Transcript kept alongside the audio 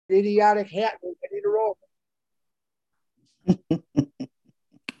idiotic hat. We're ready to roll.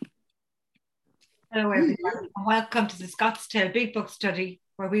 Hello, everyone, and welcome to the Scottsdale Big Book Study,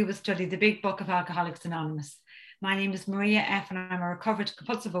 where we will study the Big Book of Alcoholics Anonymous. My name is Maria F., and I'm a recovered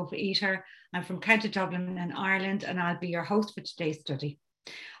compulsive overeater. I'm from County Dublin in Ireland, and I'll be your host for today's study.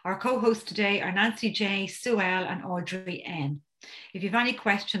 Our co-hosts today are Nancy J., Sue L., and Audrey N. If you have any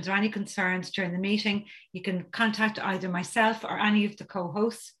questions or any concerns during the meeting, you can contact either myself or any of the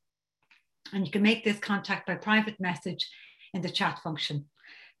co-hosts, and you can make this contact by private message in the chat function.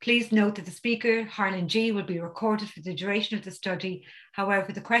 Please note that the speaker, Harlan G., will be recorded for the duration of the study.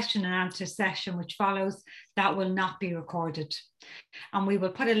 However, the question and answer session which follows, that will not be recorded. And we will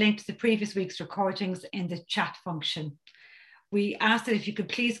put a link to the previous week's recordings in the chat function. We ask that if you could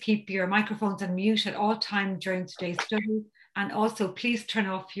please keep your microphones on mute at all times during today's study. And also please turn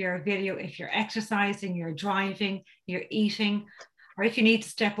off your video if you're exercising, you're driving, you're eating, or if you need to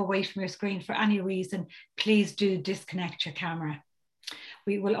step away from your screen for any reason, please do disconnect your camera.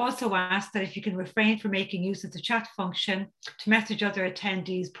 We will also ask that if you can refrain from making use of the chat function to message other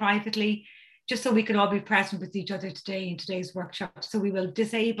attendees privately, just so we can all be present with each other today in today's workshop. So we will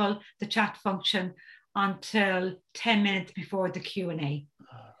disable the chat function until 10 minutes before the Q&A.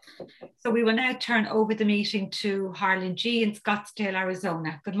 So we will now turn over the meeting to Harlan G. in Scottsdale,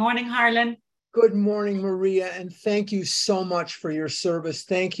 Arizona. Good morning, Harlan. Good morning, Maria, and thank you so much for your service.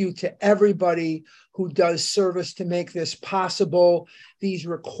 Thank you to everybody who does service to make this possible. These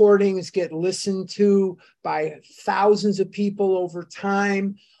recordings get listened to by thousands of people over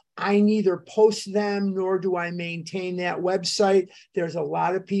time. I neither post them nor do I maintain that website. There's a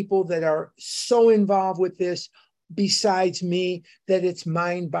lot of people that are so involved with this besides me that it's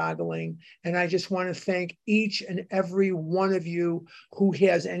mind-boggling. And I just want to thank each and every one of you who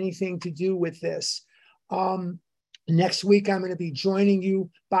has anything to do with this. Next week, I'm going to be joining you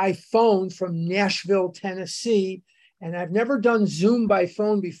by phone from Nashville, Tennessee. And I've never done Zoom by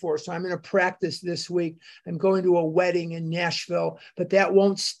phone before, so I'm going to practice this week. I'm going to a wedding in Nashville, but that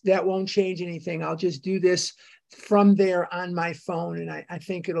won't change anything. I'll just do this from there on my phone, and I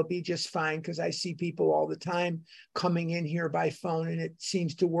think it'll be just fine because I see people all the time coming in here by phone, and it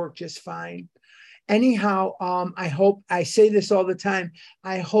seems to work just fine. Anyhow, I hope, I say this all the time,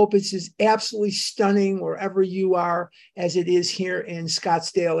 I hope it's as absolutely stunning wherever you are as it is here in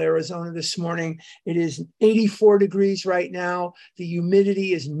Scottsdale, Arizona this morning. It is 84 degrees right now. The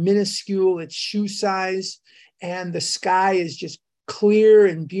humidity is minuscule, it's shoe size, and the sky is just clear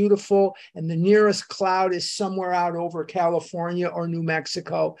and beautiful, and the nearest cloud is somewhere out over California or New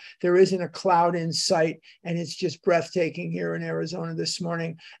Mexico. There isn't a cloud in sight, and it's just breathtaking here in Arizona this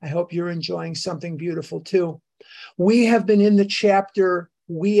morning. I hope you're enjoying something beautiful too. We have been in the chapter,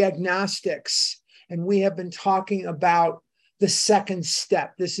 We Agnostics, and we have been talking about the second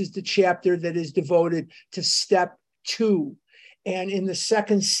step. This is the chapter that is devoted to step 2. And in the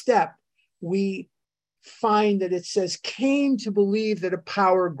second step, we find that it says came to believe that a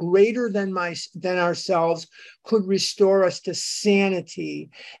power greater than ourselves could restore us to sanity.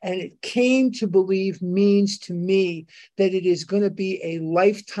 And it came to believe means to me that it is going to be a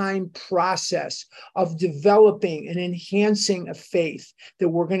lifetime process of developing and enhancing a faith that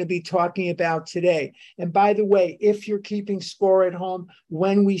we're going to be talking about today. And by the way, if you're keeping score at home,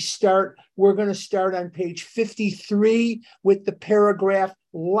 when we start, we're going to start on page 53 with the paragraph,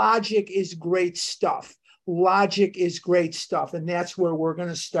 logic is great stuff. Logic is great stuff. And that's where we're going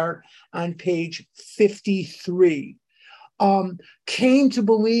to start on page 53. Came to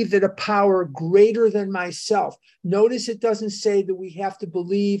believe that a power greater than myself. Notice it doesn't say that we have to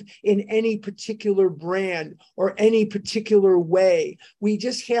believe in any particular brand or any particular way. We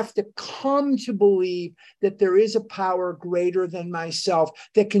just have to come to believe that there is a power greater than myself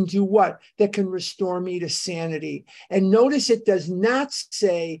that can do what? That can restore me to sanity. And notice it does not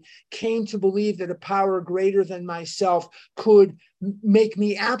say came to believe that a power greater than myself could make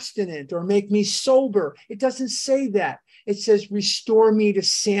me abstinent or make me sober. It doesn't say that. It says, restore me to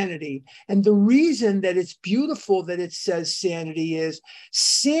sanity. And the reason that it's beautiful that it says sanity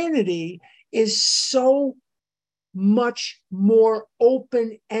is so much more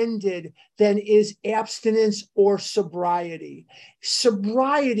open-ended than is abstinence or sobriety.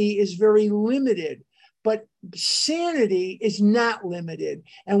 Sobriety is very limited, but sanity is not limited.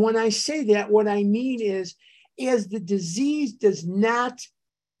 And when I say that, what I mean is, as the disease does not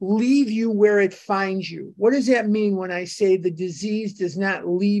leave you where it finds you. What does that mean when I say the disease does not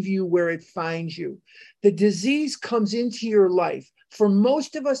leave you where it finds you? The disease comes into your life. For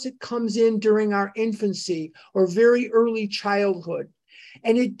most of us, it comes in during our infancy or very early childhood.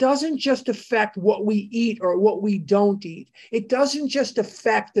 And it doesn't just affect what we eat or what we don't eat. It doesn't just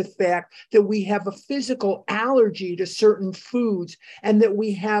affect the fact that we have a physical allergy to certain foods and that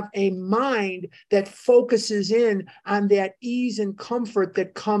we have a mind that focuses in on that ease and comfort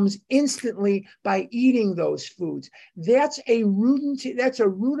that comes instantly by eating those foods. That's a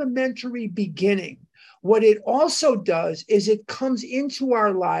rudimentary beginning. What it also does is it comes into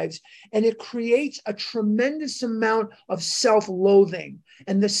our lives and it creates a tremendous amount of self-loathing.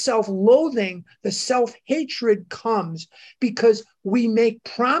 And the self-loathing, the self-hatred comes because we make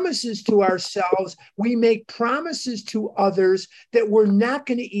promises to ourselves, we make promises to others that we're not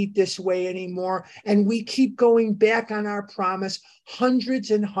going to eat this way anymore. And we keep going back on our promise hundreds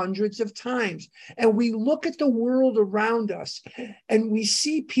and hundreds of times. And we look at the world around us and we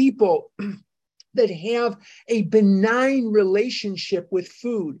see people that have a benign relationship with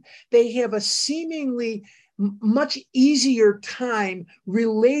food. They have a seemingly much easier time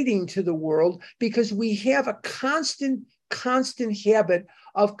relating to the world because we have a constant habit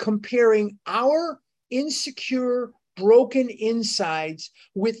of comparing our insecure, broken insides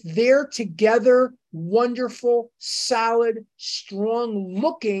with their together, wonderful, solid, strong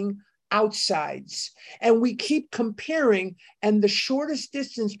looking outsides. And we keep comparing, and the shortest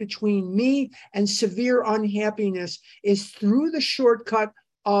distance between me and severe unhappiness is through the shortcut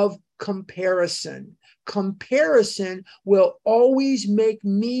of comparison. Comparison will always make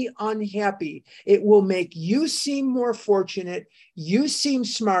me unhappy. It will make you seem more fortunate, you seem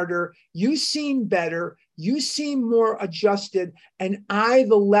smarter, you seem better, you seem more adjusted, and I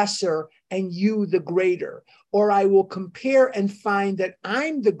the lesser and you the greater. Or I will compare and find that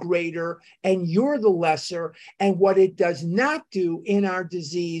I'm the greater and you're the lesser. And what it does not do in our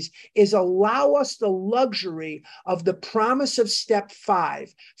disease is allow us the luxury of the promise of step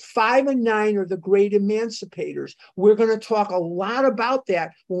 5. 5 and 9 are the great emancipators. We're going to talk a lot about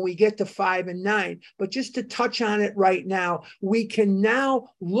that when we get to 5 and 9. But just to touch on it right now, we can now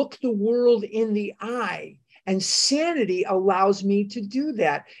look the world in the eye. And sanity allows me to do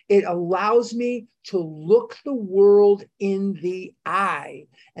that. It allows me to look the world in the eye.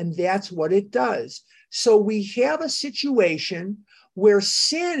 And that's what it does. So we have a situation where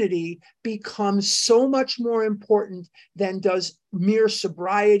sanity becomes so much more important than does mere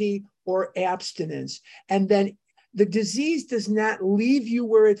sobriety or abstinence. And then the disease does not leave you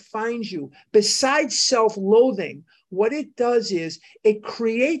where it finds you. Besides self-loathing, what it does is it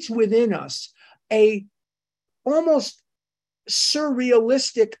creates within us a almost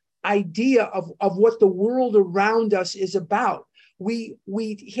surrealistic idea of what the world around us is about. We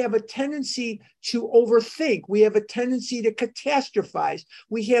have a tendency to overthink. We have a tendency to catastrophize.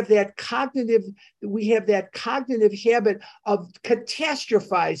 We have that cognitive habit of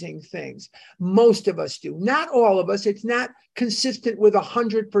catastrophizing things. Most of us do. Not all of us. It's not consistent with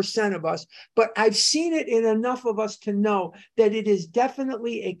 100% of us, but I've seen it in enough of us to know that it is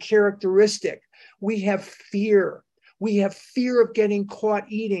definitely a characteristic. We have fear. We have fear of getting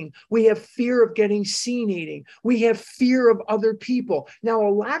caught eating. We have fear of getting seen eating. We have fear of other people. Now,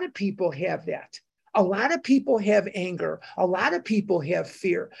 a lot of people have that. A lot of people have anger. A lot of people have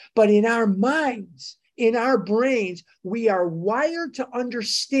fear. But in our minds, in our brains, we are wired to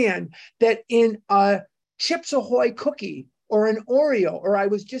understand that in a Chips Ahoy cookie or an Oreo, or I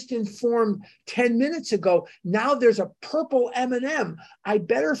was just informed 10 minutes ago, now there's a purple M&M. I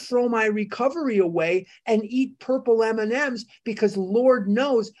better throw my recovery away and eat purple M&Ms because Lord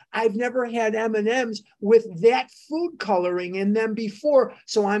knows I've never had M&Ms with that food coloring in them before.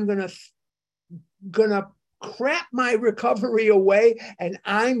 So I'm gonna crap my recovery away and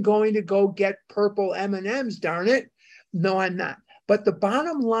I'm going to go get purple M&Ms, darn it. No, I'm not. But the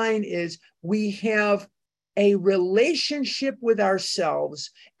bottom line is we have a relationship with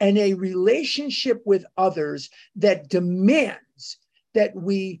ourselves and a relationship with others that demands that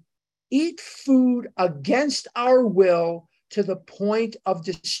we eat food against our will to the point of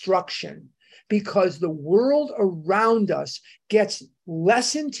destruction, because the world around us gets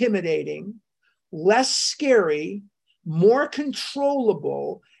less intimidating, less scary, more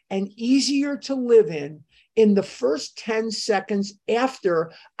controllable, and easier to live in the first 10 seconds after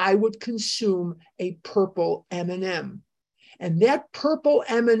I would consume a purple M&M. And that purple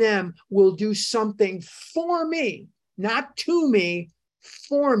M&M will do something for me, not to me,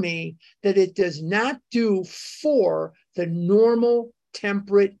 for me, that it does not do for the normal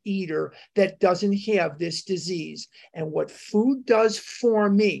temperate eater that doesn't have this disease. And what food does for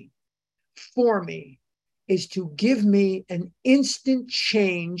me, is to give me an instant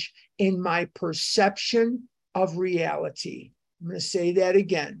change in my perception of reality. I'm going to say that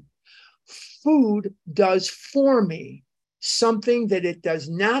again. Food does for me something that it does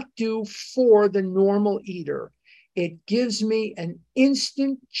not do for the normal eater. It gives me an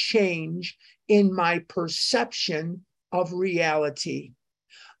instant change in my perception of reality.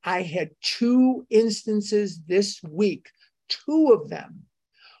 I had 2 instances this week, 2 of them,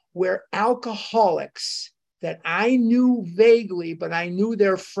 where alcoholics that I knew vaguely, but I knew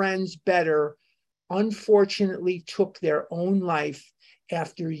their friends better, unfortunately took their own life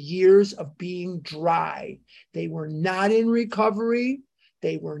after years of being dry. They were not in recovery.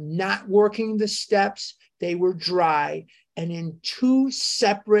 They were not working the steps. They were dry. And in 2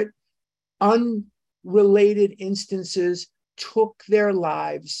 separate, unrelated instances, took their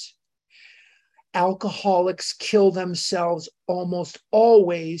lives. Alcoholics kill themselves almost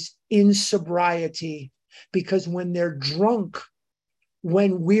always in sobriety, because when they're drunk,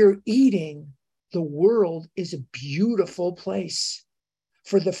 when we're eating, the world is a beautiful place.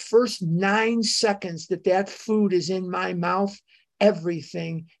 For the first 9 seconds that food is in my mouth,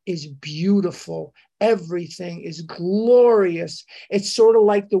 everything is beautiful. Everything is glorious. It's sort of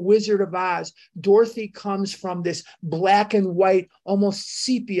like the Wizard of Oz. Dorothy comes from this black and white, almost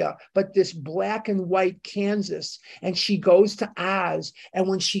sepia, but this black and white Kansas. And she goes to Oz. And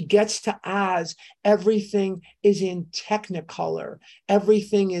when she gets to Oz, everything is in Technicolor.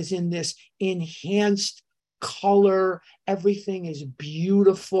 Everything is in this enhanced color. Everything is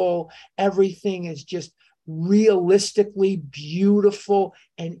beautiful. Everything is just realistically beautiful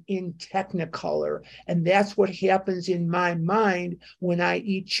and in Technicolor. And that's what happens in my mind when I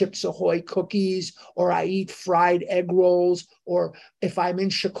eat Chips Ahoy cookies, or I eat fried egg rolls, or if I'm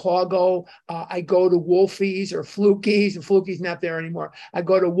in Chicago, I go to Wolfie's or Flukey's, and Flukey's not there anymore. I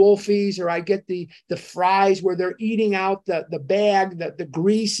go to Wolfie's, or I get the fries where they're eating out the bag, the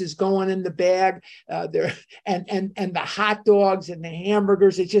grease is going in the bag, and the hot dogs and the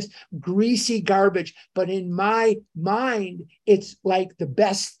hamburgers. It's just greasy garbage. But in my mind, it's like the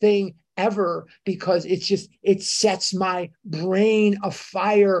best thing ever, because it sets my brain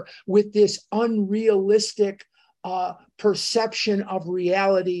afire with this unrealistic perception of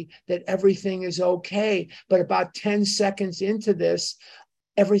reality that everything is okay. But about 10 seconds into this,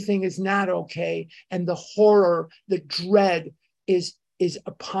 everything is not okay. And the horror, the dread is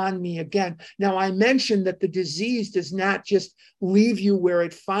upon me again. Now, I mentioned that the disease does not just leave you where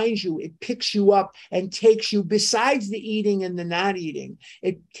it finds you. It picks you up and takes you, besides the eating and the not eating,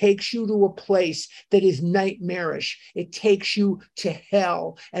 it takes you to a place that is nightmarish. It takes you to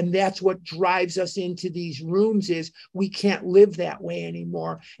hell. And that's what drives us into these rooms, is we can't live that way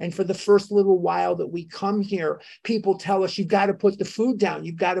anymore. And for the first little while that we come here, people tell us, you've got to put the food down.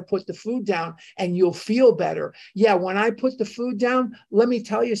 You've got to put the food down and you'll feel better. Yeah, when I put the food down, let me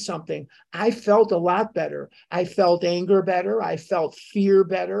tell you something. I felt a lot better. I felt anger better. I felt fear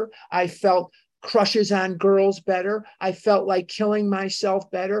better. I felt crushes on girls better. I felt like killing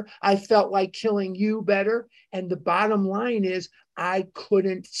myself better. I felt like killing you better. And the bottom line is, I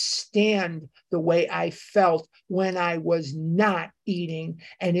couldn't stand the way I felt when I was not eating.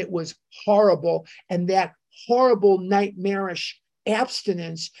 And it was horrible. And that horrible nightmarish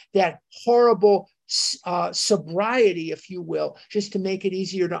abstinence, that horrible sobriety, if you will, just to make it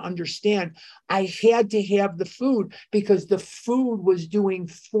easier to understand. I had to have the food because the food was doing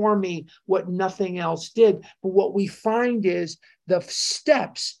for me what nothing else did. But what we find is the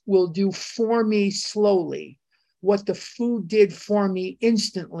steps will do for me slowly what the food did for me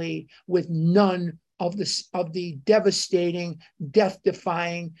instantly, with none of the devastating,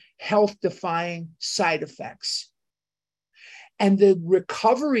 death-defying, health-defying side effects. And the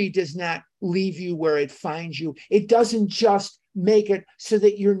recovery does not leave you where it finds you. It doesn't just make it so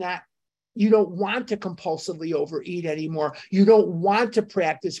that you don't want to compulsively overeat anymore. You don't want to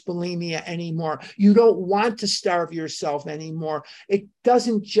practice bulimia anymore. You don't want to starve yourself anymore. It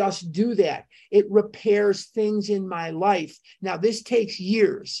doesn't just do that. It repairs things in my life. Now, this takes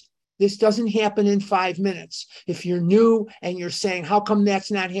years. This doesn't happen in 5 minutes. If you're new and you're saying, how come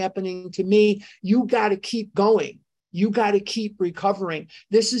that's not happening to me? You got to keep going. You got to keep recovering.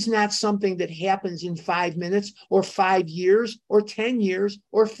 This is not something that happens in 5 minutes or 5 years or 10 years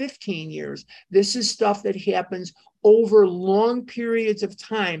or 15 years. This is stuff that happens over long periods of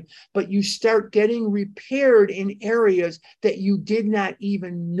time, but you start getting repaired in areas that you did not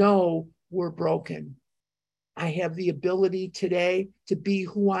even know were broken. I have the ability today to be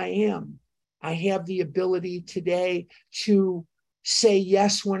who I am. I have the ability today to say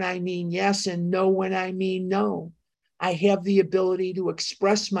yes when I mean yes and no when I mean no. I have the ability to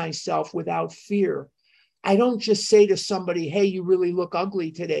express myself without fear. I don't just say to somebody, hey, you really look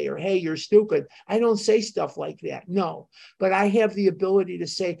ugly today, or hey, you're stupid. I don't say stuff like that. No, but I have the ability to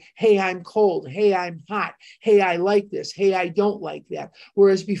say, hey, I'm cold. Hey, I'm hot. Hey, I like this. Hey, I don't like that.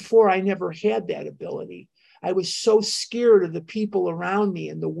 Whereas before, I never had that ability. I was so scared of the people around me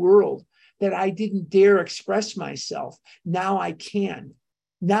in the world that I didn't dare express myself. Now I can.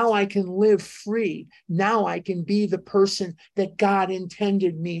 Now I can live free. Now I can be the person that God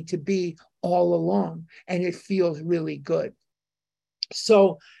intended me to be all along. And it feels really good.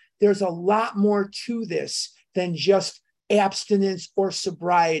 So there's a lot more to this than just abstinence or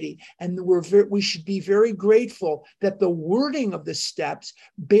sobriety. And we should be very grateful that the wording of the steps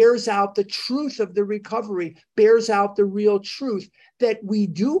bears out the truth of the recovery, bears out the real truth, that we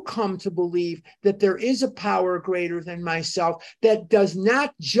do come to believe that there is a power greater than myself that does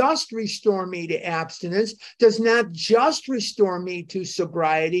not just restore me to abstinence, does not just restore me to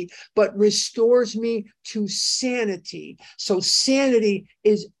sobriety, but restores me to sanity. So sanity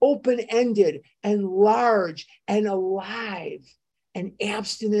is open-ended and large and alive. And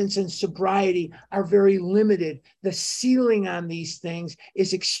abstinence and sobriety are very limited. The ceiling on these things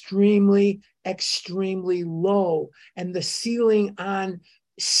is extremely, extremely low. And the ceiling on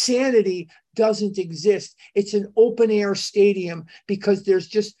sanity doesn't exist. It's an open air stadium because there's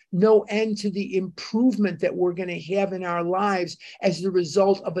just no end to the improvement that we're going to have in our lives as the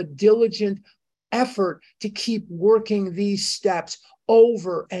result of a diligent effort to keep working these steps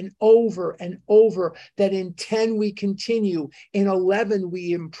over and over and over, that in 10 we continue, in 11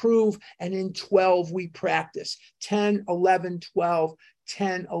 we improve, and in 12 we practice. 10, 11, 12,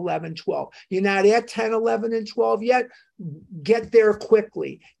 10, 11, 12. You're not at 10, 11, and 12 yet? Get there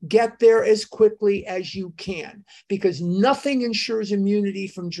quickly. Get there as quickly as you can, because nothing ensures immunity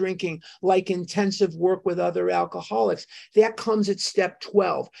from drinking like intensive work with other alcoholics. That comes at step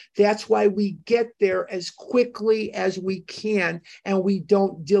 12. That's why we get there as quickly as we can, and we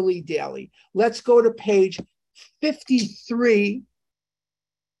don't dilly-dally. Let's go to page 53.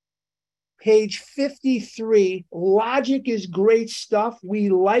 Page 53, logic is great stuff. We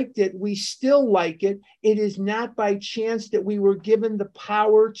liked it. We still like it. It is not by chance that we were given the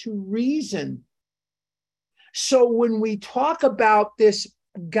power to reason. So when we talk about this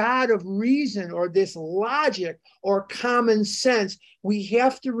God of reason or this logic or common sense, we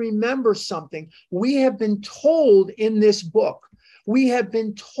have to remember something. We have been told in this book, we have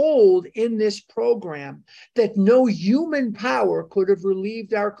been told in this program that no human power could have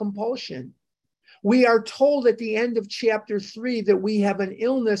relieved our compulsion. We are told at the end of chapter 3 that we have an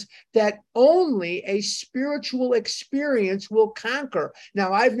illness that only a spiritual experience will conquer.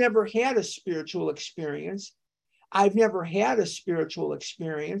 Now, I've never had a spiritual experience. I've never had a spiritual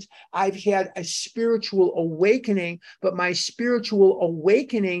experience. I've had a spiritual awakening, but my spiritual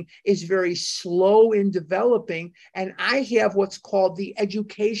awakening is very slow in developing. And I have what's called the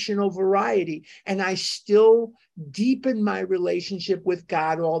educational variety. And I still deepen my relationship with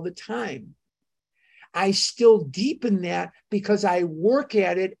God all the time. I still deepen that because I work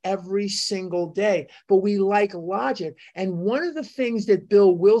at it every single day. But we like logic. And one of the things that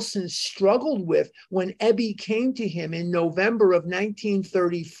Bill Wilson struggled with when Ebby came to him in November of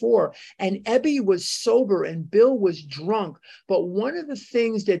 1934, and Ebby was sober and Bill was drunk. But one of the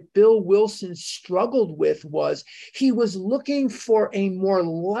things that Bill Wilson struggled with was he was looking for a more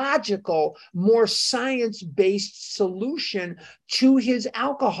logical, more science-based solution to his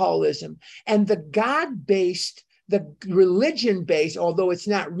alcoholism. And the God-based, the religion-based, although it's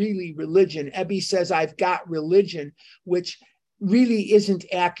not really religion, Ebby says, I've got religion, which really isn't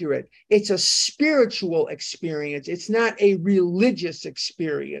accurate. It's a spiritual experience. It's not a religious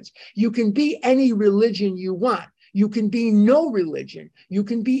experience. You can be any religion you want. You can be no religion. You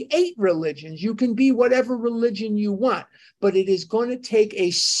can be 8 religions. You can be whatever religion you want. But it is going to take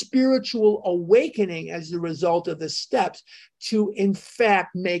a spiritual awakening as the result of the steps to, in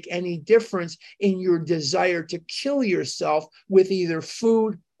fact, make any difference in your desire to kill yourself with either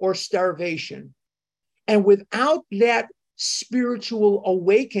food or starvation. And without that spiritual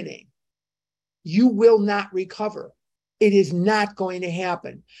awakening, you will not recover. It is not going to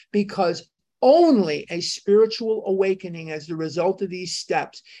happen, because only a spiritual awakening as the result of these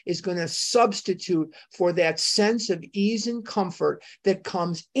steps is going to substitute for that sense of ease and comfort that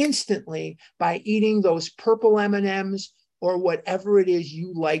comes instantly by eating those purple M&Ms or whatever it is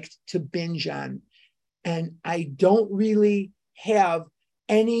you like to binge on. And I don't really have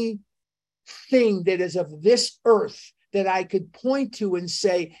anything that is of this earth that I could point to and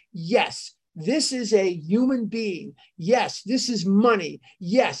say, yes, This is a human being. Yes, this is money.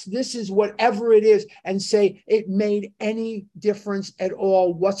 Yes, this is whatever it is, and say it made any difference at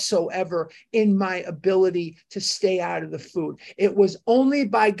all whatsoever in my ability to stay out of the food. It was only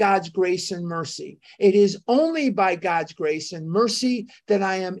by God's grace and mercy. It is only by God's grace and mercy that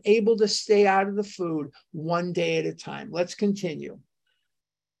I am able to stay out of the food one day at a time. Let's continue.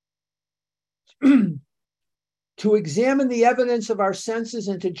 To examine the evidence of our senses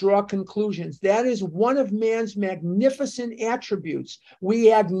and to draw conclusions. That is one of man's magnificent attributes.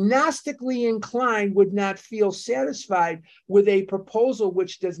 We agnostically inclined would not feel satisfied with a proposal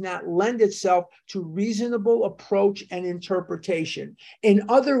which does not lend itself to reasonable approach and interpretation. In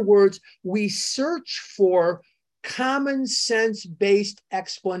other words, we search for common sense based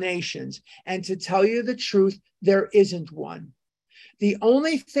explanations. And to tell you the truth, there isn't one. The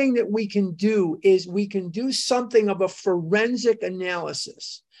only thing that we can do is we can do something of a forensic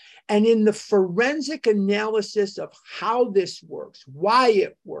analysis. And in the forensic analysis of how this works, why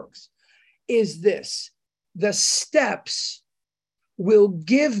it works, is this: the steps will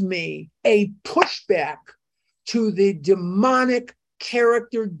give me a pushback to the demonic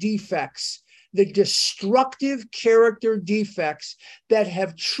character defects, the destructive character defects that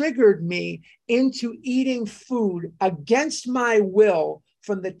have triggered me into eating food against my will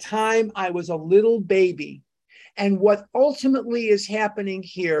from the time I was a little baby. And what ultimately is happening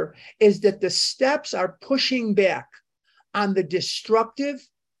here is that the steps are pushing back on the destructive,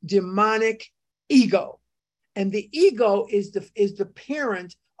 demonic ego. And the ego is the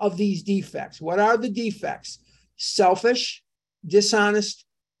parent of these defects. What are the defects? Selfish, dishonest,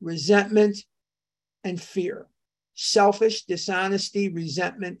 resentment, and fear. Selfish, dishonesty,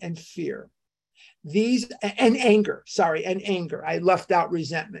 resentment, and fear. These, and anger, and anger. I left out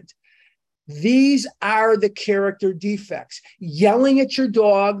resentment. These are the character defects. Yelling at your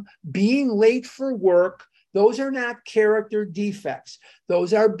dog, being late for work, those are not character defects.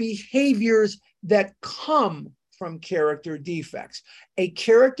 Those are behaviors that come from character defects. A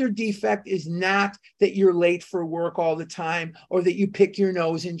character defect is not that you're late for work all the time or that you pick your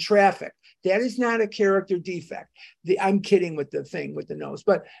nose in traffic. That is not a character defect. I'm kidding with the thing with the nose,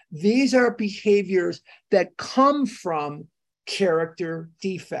 but these are behaviors that come from character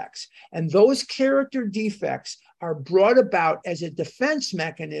defects. And those character defects are brought about as a defense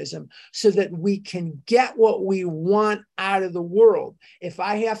mechanism so that we can get what we want out of the world. If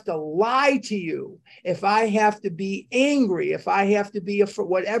I have to lie to you, if I have to be angry, if I have to be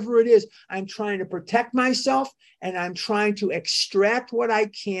whatever it is, I'm trying to protect myself and I'm trying to extract what I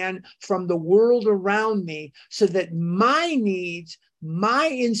can from the world around me so that my needs, my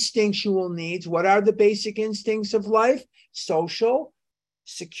instinctual needs, what are the basic instincts of life? Social,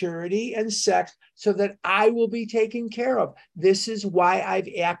 security, and sex, so that I will be taken care of. This is why I've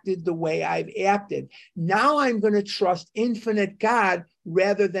acted the way I've acted. Now I'm going to trust infinite God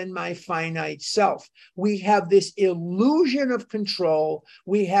rather than my finite self. We have this illusion of control.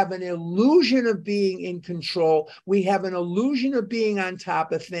 We have an illusion of being in control. We have an illusion of being on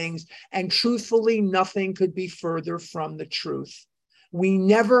top of things. And truthfully, nothing could be further from the truth. We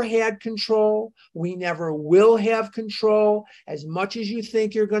never had control. We never will have control. As much as you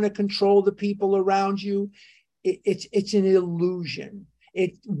think you're going to control the people around you, it's an illusion.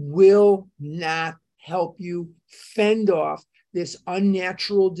 It will not help you fend off this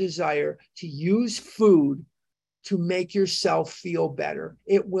unnatural desire to use food to make yourself feel better.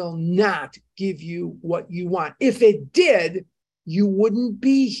 It will not give you what you want. If it did, you wouldn't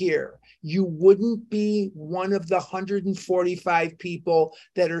be here. You wouldn't be one of the 145 people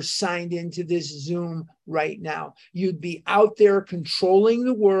that are signed into this Zoom right now. You'd be out there controlling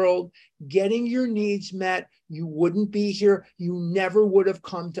the world, getting your needs met. You wouldn't be here. You never would have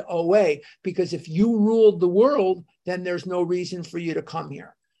come to OA, because if you ruled the world, then there's no reason for you to come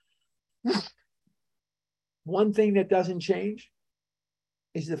here. One thing that doesn't change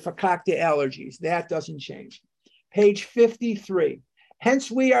is the fakakta allergies. That doesn't change. Page 53.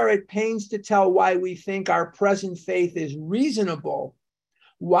 Hence, we are at pains to tell why we think our present faith is reasonable,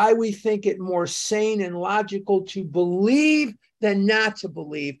 why we think it more sane and logical to believe than not to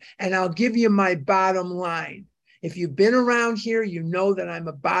believe. And I'll give you my bottom line. If you've been around here, you know that I'm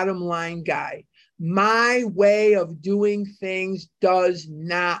a bottom line guy. My way of doing things does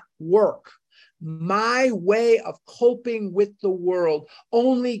not work. My way of coping with the world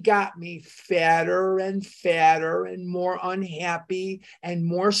only got me fatter and fatter and more unhappy and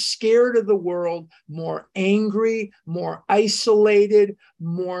more scared of the world, more angry, more isolated,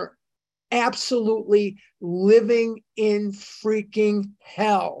 more absolutely living in freaking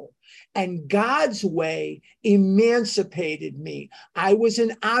hell. And God's way emancipated me. I was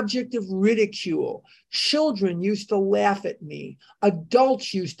an object of ridicule. Children used to laugh at me.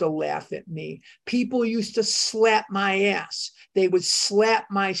 Adults used to laugh at me. People used to slap my ass. They would slap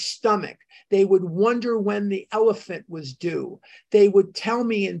my stomach. They would wonder when the elephant was due. They would tell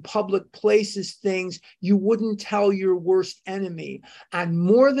me in public places things you wouldn't tell your worst enemy. On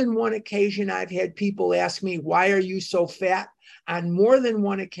more than one occasion, I've had people ask me, "Why are you so fat?" On more than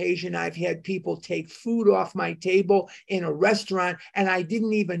one occasion, I've had people take food off my table in a restaurant and I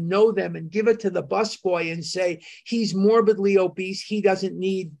didn't even know them and give it to the busboy and say, "He's morbidly obese. He doesn't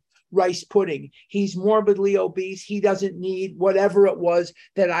need rice pudding. He's morbidly obese. He doesn't need whatever it was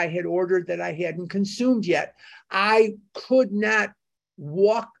that I had ordered that I hadn't consumed yet." I could not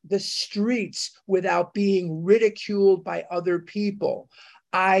walk the streets without being ridiculed by other people.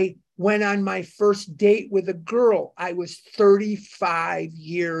 I went on my first date with a girl. I was 35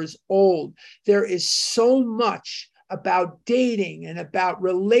 years old. There is so much about dating and about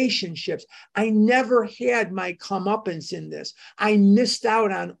relationships. I never had my comeuppance in this. I missed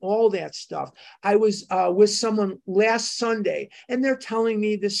out on all that stuff. I was with someone last Sunday, and they're telling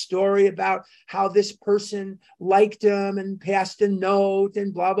me this story about how this person liked them and passed a note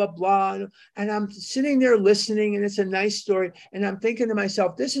and blah, blah, blah. And I'm sitting there listening, and it's a nice story. And I'm thinking to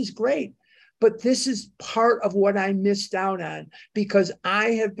myself, this is great. But this is part of what I missed out on because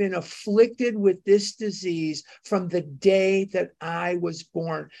I have been afflicted with this disease from the day that I was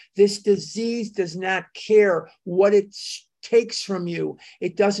born. This disease does not care what it takes from you.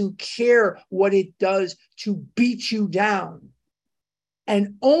 It doesn't care what it does to beat you down.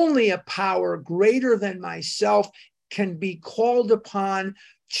 And only a power greater than myself can be called upon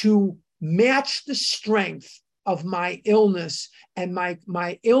to match the strength of my illness. And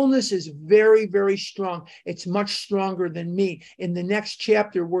my illness is very, very strong. It's much stronger than me. In the next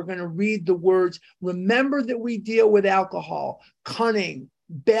chapter, we're going to read the words, "Remember that we deal with alcohol, cunning,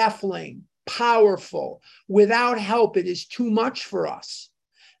 baffling, powerful. Without help, it is too much for us.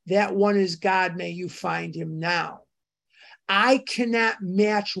 That one is God. May you find him now." I cannot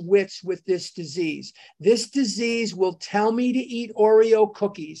match wits with this disease. This disease will tell me to eat Oreo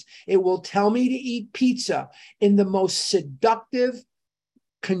cookies. It will tell me to eat pizza in the most seductive,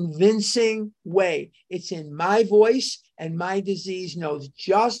 convincing way. It's in my voice, and my disease knows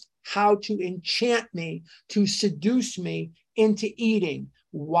just how to enchant me, to seduce me into eating.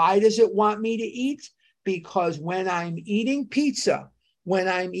 Why does it want me to eat? Because when I'm eating pizza, when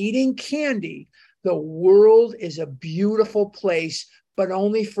I'm eating candy, the world is a beautiful place, but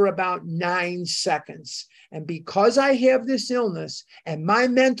only for about 9 seconds. And because I have this illness and my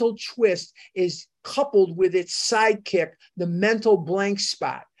mental twist is coupled with its sidekick, the mental blank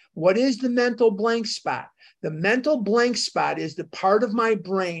spot. What is the mental blank spot? The mental blank spot is the part of my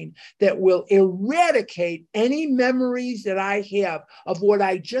brain that will eradicate any memories that I have of what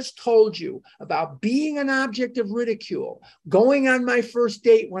I just told you about being an object of ridicule, going on my first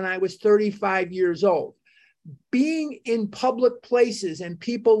date when I was 35 years old. Being in public places and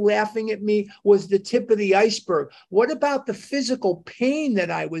people laughing at me was the tip of the iceberg. What about the physical pain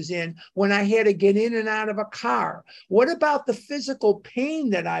that I was in when I had to get in and out of a car? What about the physical pain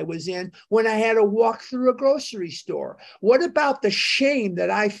that I was in when I had to walk through a grocery store? What about the shame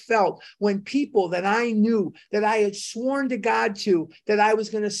that I felt when people that I knew, that I had sworn to God to, that I was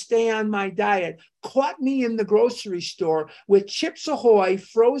going to stay on my diet, caught me in the grocery store with Chips Ahoy,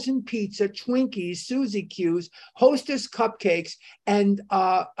 frozen pizza, Twinkies, Suzy Q's, Hostess cupcakes, and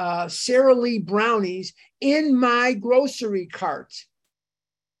Sara Lee brownies in my grocery cart?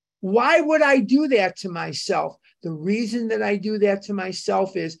 Why would I do that to myself? The reason that I do that to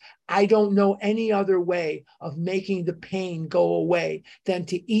myself is I don't know any other way of making the pain go away than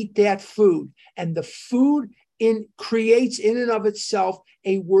to eat that food. And the food creates in and of itself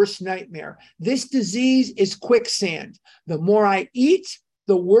a worse nightmare. This disease is quicksand. The more I eat,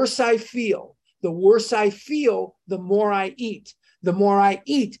 the worse I feel. The worse I feel, the more I eat. The more I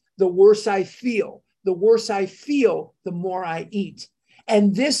eat, the worse I feel. The worse I feel, the more I eat.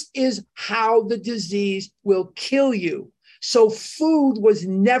 And this is how the disease will kill you. So food was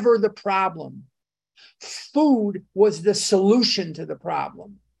never the problem. Food was the solution to the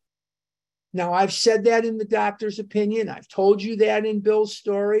problem. Now, I've said that in the doctor's opinion. I've told you that in Bill's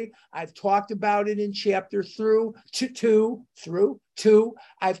story. I've talked about it in chapter 2.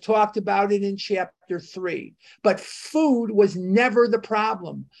 I've talked about it in chapter 3. But food was never the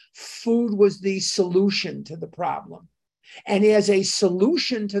problem. Food was the solution to the problem. And as a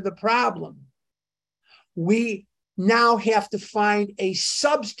solution to the problem, we now have to find a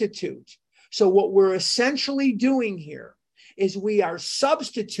substitute. So what we're essentially doing here is we are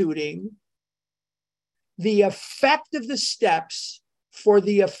substituting the effect of the steps for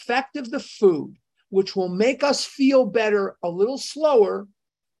the effect of the food, which will make us feel better a little slower,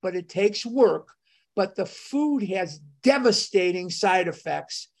 but it takes work. But the food has devastating side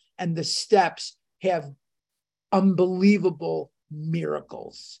effects, and the steps have unbelievable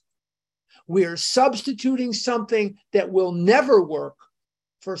miracles. We are substituting something that will never work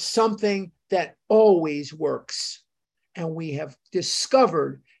for something that always works. And we have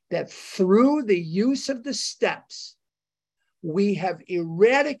discovered that through the use of the steps, we have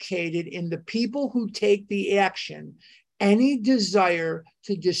eradicated in the people who take the action any desire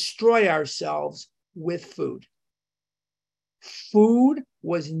to destroy ourselves with food. Food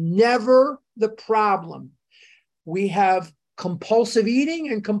was never the problem. We have compulsive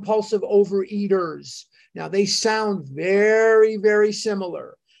eating and compulsive overeaters. Now, they sound very, very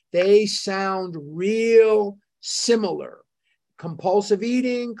similar. They sound real similar. Compulsive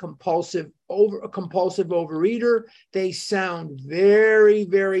eating, compulsive overeater, they sound very,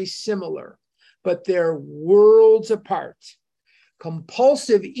 very similar, but they're worlds apart.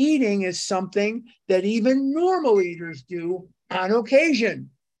 Compulsive eating is something that even normal eaters do on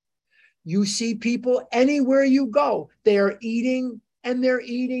occasion. You see people anywhere you go, they are eating and they're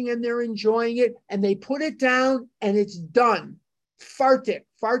eating and they're enjoying it, and they put it down and it's done. Fartik.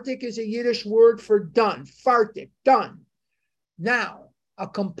 Fartik is a Yiddish word for done. Fartik, done. Now, a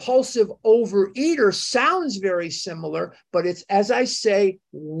compulsive overeater sounds very similar, but it's, as I say,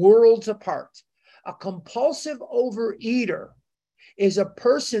 worlds apart. A compulsive overeater is a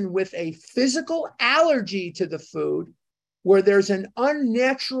person with a physical allergy to the food where there's an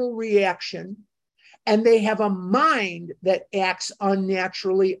unnatural reaction, and they have a mind that acts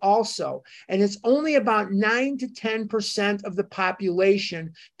unnaturally also. And it's only about 9 to 10% of the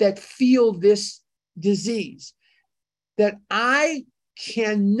population that feel this disease. That I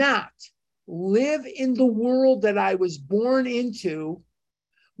cannot live in the world that I was born into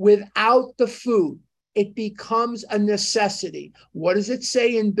without the food. It becomes a necessity. What does it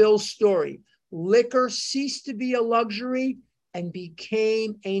say in Bill's story? Liquor ceased to be a luxury and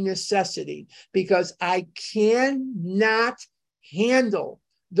became a necessity, because I cannot handle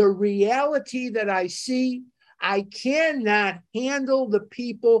the reality that I see. I cannot handle the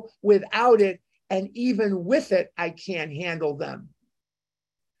people without it. And even with it, I can't handle them.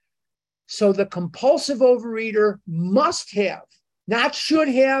 So the compulsive overeater must have, not should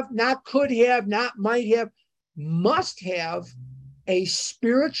have, not could have, not might have, must have a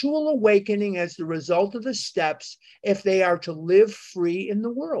spiritual awakening as the result of the steps if they are to live free in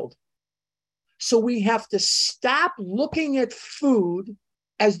the world. So we have to stop looking at food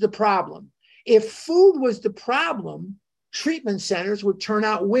as the problem. If food was the problem, treatment centers would turn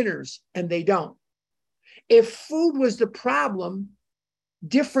out winners, and they don't. If food was the problem,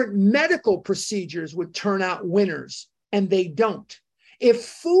 different medical procedures would turn out winners, and they don't. If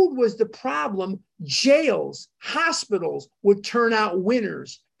food was the problem, jails, hospitals would turn out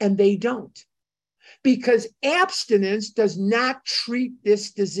winners, and they don't. Because abstinence does not treat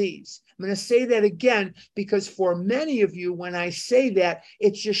this disease. I'm going to say that again, because for many of you, when I say that,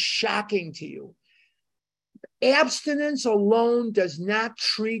 it's just shocking to you. Abstinence alone does not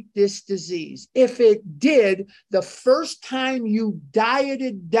treat this disease. If it did, the first time you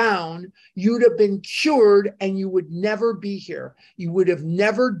dieted down, you'd have been cured and you would never be here. You would have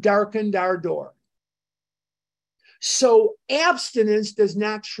never darkened our door. So abstinence does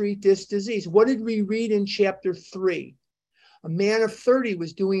not treat this disease. What did we read in chapter 3? A man of 30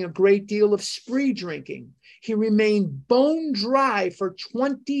 was doing a great deal of spree drinking. He remained bone dry for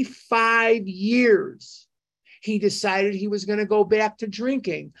 25 years. He decided he was going to go back to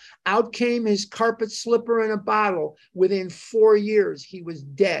drinking. Out came his carpet slipper and a bottle. Within 4 years, he was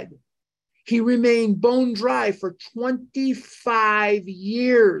dead. He remained bone dry for 25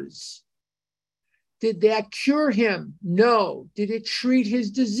 years. Did that cure him? No. Did it treat his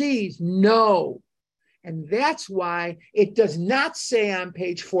disease? No. And that's why it does not say on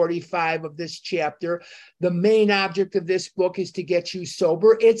page 45 of this chapter, the main object of this book is to get you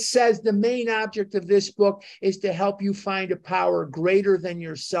sober. It says the main object of this book is to help you find a power greater than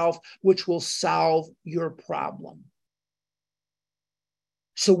yourself, which will solve your problem.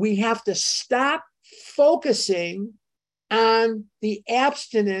 So we have to stop focusing on the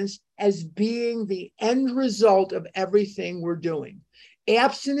abstinence as being the end result of everything we're doing.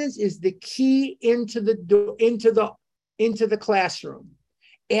 Abstinence is the key into the classroom.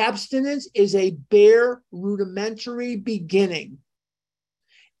 Abstinence is a bare rudimentary beginning.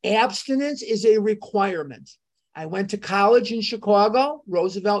 Abstinence is a requirement. I went to college in Chicago,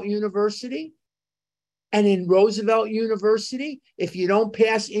 Roosevelt University. And in Roosevelt University, if you don't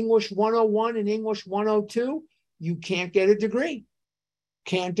pass English 101 and English 102, you can't get a degree.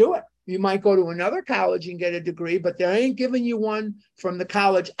 Can't do it. You might go to another college and get a degree, but they ain't giving you one from the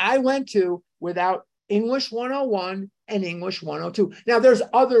college I went to without English 101 and English 102. Now, there's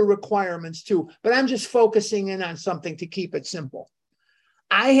other requirements too, but I'm just focusing in on something to keep it simple.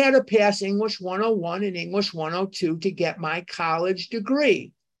 I had to pass English 101 and English 102 to get my college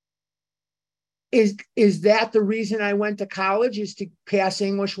degree. Is that the reason I went to college, is to pass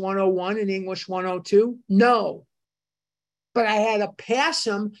English 101 and English 102? No. But I had to pass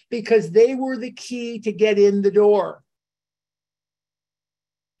them because they were the key to get in the door.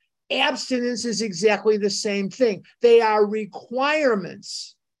 Abstinence is exactly the same thing. They are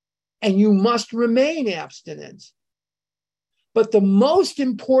requirements, and you must remain abstinent. But the most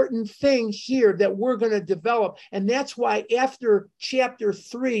important thing here that we're going to develop, and that's why after chapter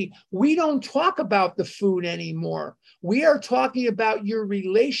 3, we don't talk about the food anymore. We are talking about your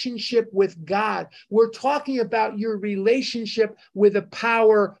relationship with God. We're talking about your relationship with a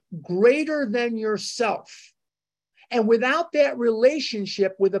power greater than yourself. And without that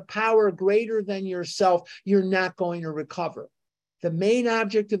relationship with a power greater than yourself, you're not going to recover. The main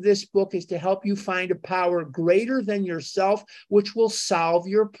object of this book is to help you find a power greater than yourself, which will solve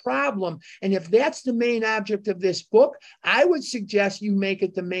your problem. And if that's the main object of this book, I would suggest you make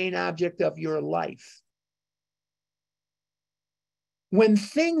it the main object of your life. When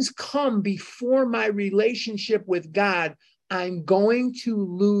things come before my relationship with God, I'm going to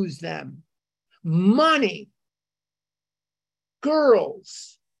lose them. Money,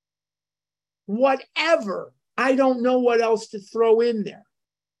 girls, whatever. I don't know what else to throw in there.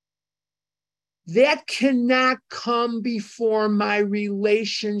 That cannot come before my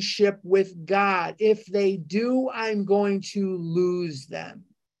relationship with God. If they do, I'm going to lose them.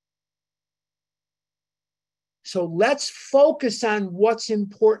 So let's focus on what's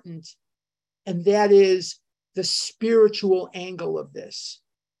important, and that is the spiritual angle of this.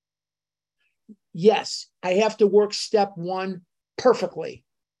 Yes, I have to work step 1 perfectly.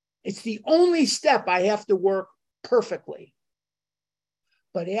 It's the only step I have to work perfectly.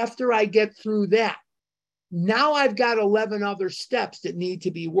 But after I get through that, now I've got 11 other steps that need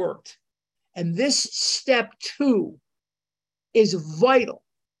to be worked. And this step 2 is vital,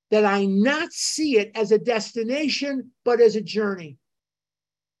 that I not see it as a destination, but as a journey.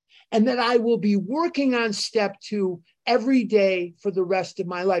 And that I will be working on step 2 every day for the rest of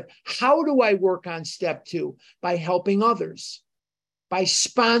my life. How do I work on step 2? By helping others, by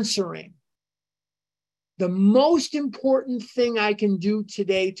sponsoring. The most important thing I can do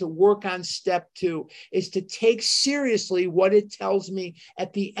today to work on step 2 is to take seriously what it tells me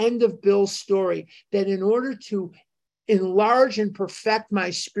at the end of Bill's story, that in order to enlarge and perfect my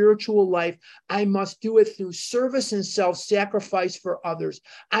spiritual life, I must do it through service and self-sacrifice for others.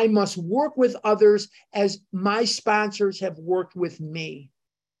 I must work with others as my sponsors have worked with me.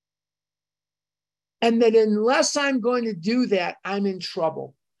 And that unless I'm going to do that, I'm in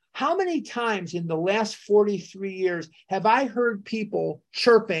trouble. How many times in the last 43 years have I heard people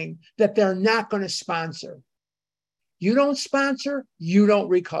chirping that they're not going to sponsor? You don't sponsor, you don't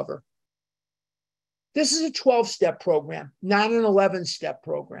recover. This is a 12-step program, not an 11-step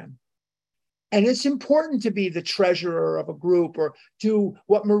program. And it's important to be the treasurer of a group, or do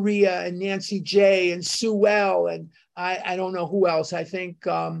what Maria and Nancy J and Sue L and I don't know who else. I think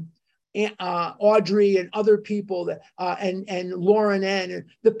Audrey and other people that and Lauren N and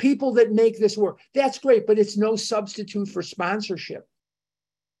the people that make this work. That's great, but it's no substitute for sponsorship.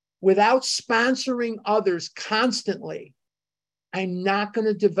 Without sponsoring others constantly, I'm not going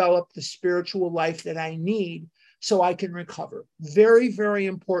to develop the spiritual life that I need so I can recover. Very, very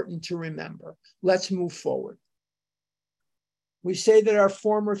important to remember. Let's move forward. We say that our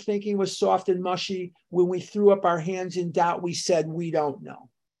former thinking was soft and mushy. When we threw up our hands in doubt, we said, we don't know.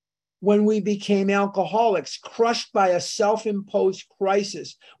 When we became alcoholics, crushed by a self-imposed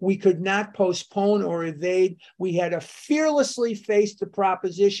crisis we could not postpone or evade, we had to fearlessly face the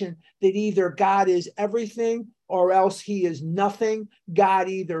proposition that either God is everything or else he is nothing. God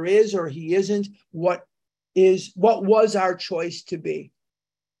either is or he isn't. What was our choice to be?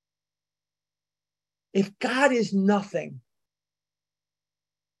 If God is nothing,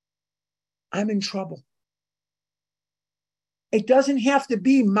 I'm in trouble. It doesn't have to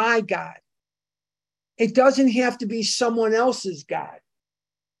be my God. It doesn't have to be someone else's God.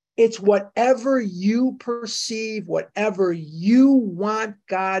 It's whatever you perceive, whatever you want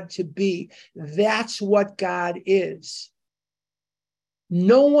God to be. That's what God is.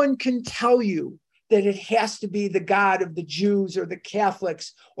 No one can tell you that it has to be the God of the Jews or the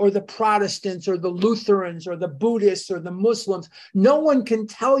Catholics or the Protestants or the Lutherans or the Buddhists or the Muslims. No one can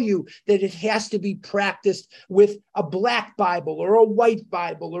tell you that it has to be practiced with a black Bible or a white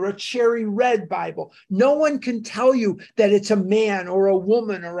Bible or a cherry red Bible. No one can tell you that it's a man or a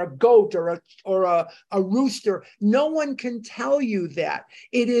woman or a goat or a rooster. No one can tell you that.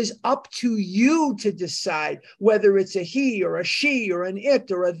 It is up to you to decide whether it's a he or a she or an it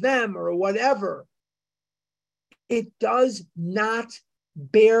or a them or whatever. It does not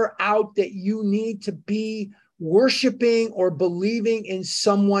bear out that you need to be worshiping or believing in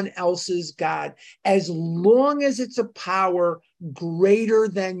someone else's God, as long as it's a power greater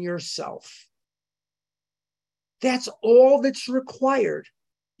than yourself. That's all that's required.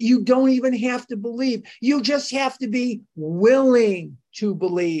 You don't even have to believe. You just have to be willing to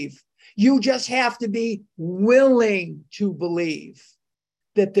believe. You just have to be willing to believe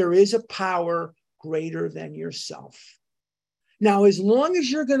that there is a power greater than yourself. Now, as long as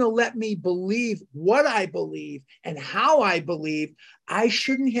you're going to let me believe what I believe and how I believe, I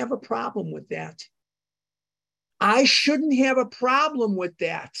shouldn't have a problem with that. I shouldn't have a problem with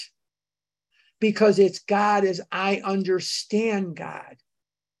that, because it's God as I understand God.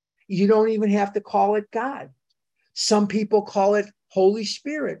 You don't even have to call it God. Some people call it Holy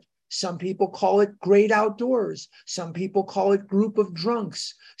Spirit. Some people call it great outdoors. Some people call it group of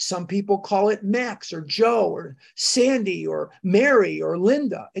drunks. Some people call it Max or Joe or Sandy or Mary or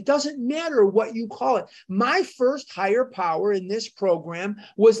Linda. It doesn't matter what you call it. My first higher power in this program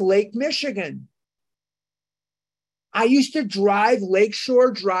was Lake Michigan. I used to drive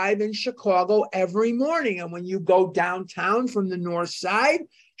Lakeshore Drive in Chicago every morning. And when you go downtown from the north side,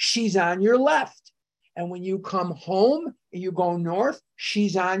 she's on your left. And when you come home and you go north,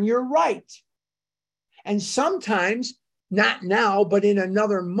 she's on your right. And sometimes, not now, but in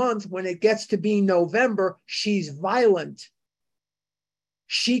another month, when it gets to be November, she's violent.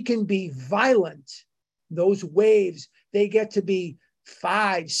 She can be violent. Those waves, they get to be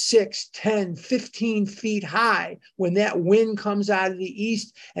 5, 6, 10, 15 feet high when that wind comes out of the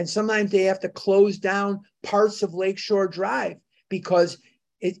east. And sometimes they have to close down parts of Lakeshore Drive because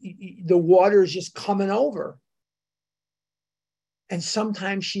the water is just coming over. And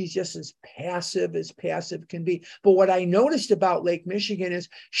sometimes she's just as passive can be. But what I noticed about Lake Michigan is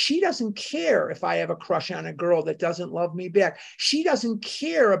she doesn't care if I have a crush on a girl that doesn't love me back. She doesn't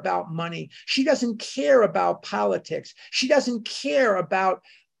care about money. She doesn't care about politics. She doesn't care about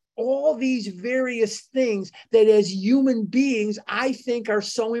all these various things that as human beings, I think are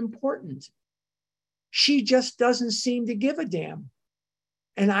so important. She just doesn't seem to give a damn.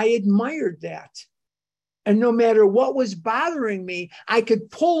 And I admired that. And no matter what was bothering me, I could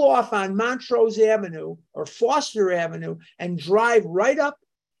pull off on Montrose Avenue or Foster Avenue and drive right up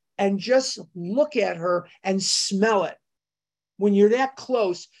and just look at her and smell it. When you're that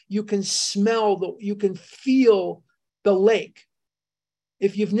close, you can smell you can feel the lake.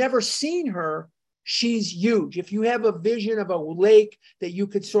 If you've never seen her, she's huge. If you have a vision of a lake that you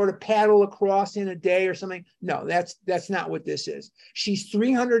could sort of paddle across in a day or something, no, that's not what this is. She's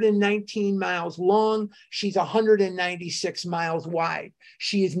 319 miles long. She's 196 miles wide.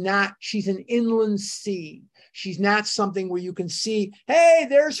 She's an inland sea. She's not something where you can see, hey,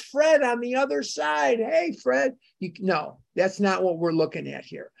 there's Fred on the other side. Hey, Fred. No, that's not what we're looking at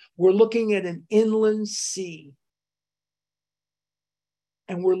here. We're looking at an inland sea.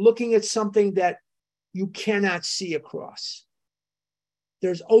 And we're looking at something that you cannot see across.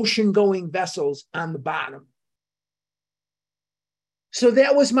 There's ocean-going vessels on the bottom. So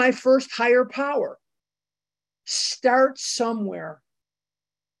that was my first higher power. Start somewhere,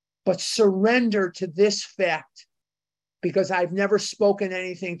 but surrender to this fact, because I've never spoken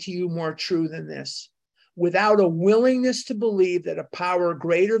anything to you more true than this. Without a willingness to believe that a power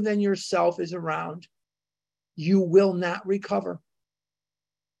greater than yourself is around, you will not recover.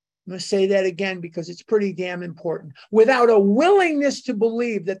 I'm going to say that again because it's pretty damn important. Without a willingness to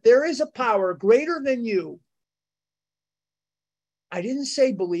believe that there is a power greater than you, I didn't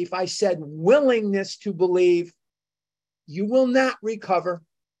say belief, I said willingness to believe, you will not recover.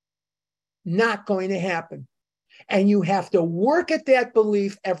 Not going to happen. And you have to work at that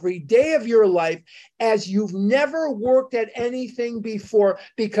belief every day of your life as you've never worked at anything before,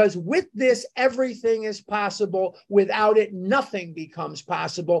 because with this, everything is possible. Without it, nothing becomes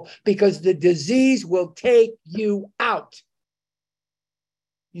possible, because the disease will take you out.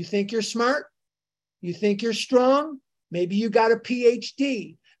 You think you're smart? You think you're strong? Maybe you got a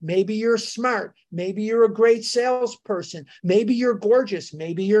PhD. Maybe you're smart. Maybe you're a great salesperson. Maybe you're gorgeous.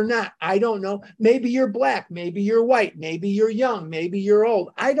 Maybe you're not. I don't know. Maybe you're black. Maybe you're white. Maybe you're young. Maybe you're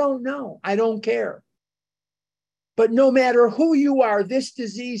old. I don't know. I don't care. But no matter who you are, this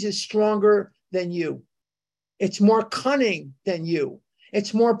disease is stronger than you. It's more cunning than you.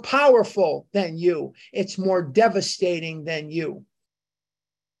 It's more powerful than you. It's more devastating than you.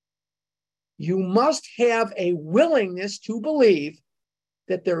 You must have a willingness to believe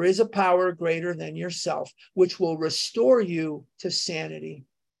that there is a power greater than yourself, which will restore you to sanity.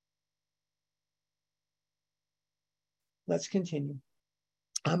 Let's continue.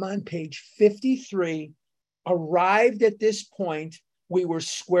 I'm on page 53. Arrived at this point, we were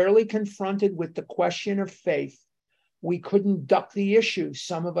squarely confronted with the question of faith. We couldn't duck the issue.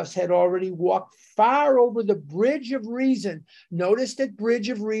 Some of us had already walked far over the bridge of reason. Notice that bridge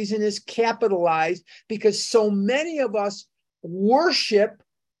of reason is capitalized because so many of us worship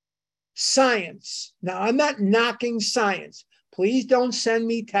science. Now, I'm not knocking science. Please don't send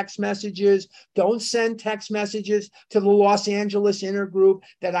me text messages. Don't send text messages to the Los Angeles intergroup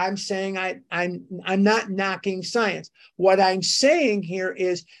that I'm saying I'm not knocking science. What I'm saying here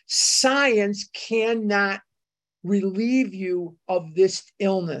is science cannot relieve you of this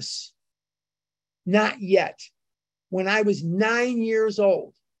illness. Not yet. When I was 9 years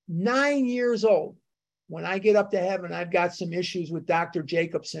old, when I get up to heaven, I've got some issues with Dr.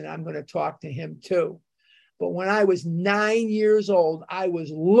 Jacobson. I'm going to talk to him too. But when I was 9 years old, I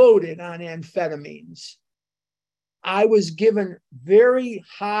was loaded on amphetamines. I was given very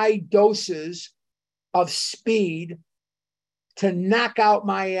high doses of speed to knock out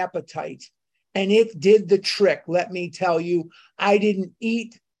my appetite. And it did the trick. Let me tell you, I didn't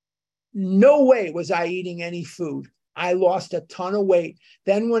eat. No way was I eating any food. I lost a ton of weight.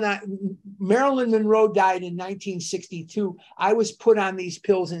 Then when Marilyn Monroe died in 1962, I was put on these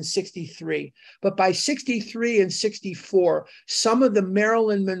pills in 63. But by 63 and 64, some of the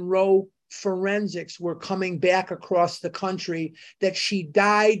Marilyn Monroe forensics were coming back across the country that she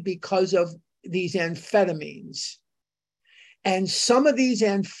died because of these amphetamines. And some of these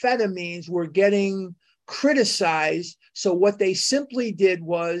amphetamines were getting criticized. So what they simply did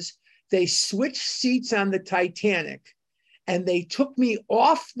was they switched seats on the Titanic and they took me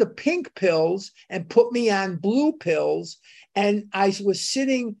off the pink pills and put me on blue pills. And I was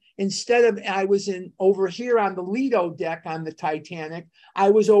sitting, I was over here on the Lido deck on the Titanic.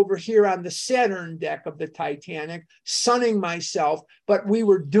 I was over here on the Saturn deck of the Titanic, sunning myself, but we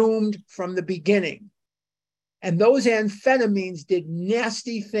were doomed from the beginning. And those amphetamines did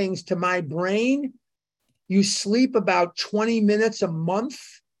nasty things to my brain. You sleep about 20 minutes a month.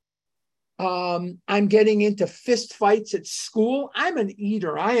 I'm getting into fist fights at school. I'm an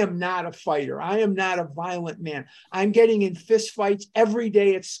eater. I am not a fighter. I am not a violent man. I'm getting in fist fights every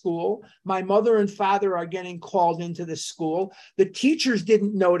day at school. My mother and father are getting called into the school. The teachers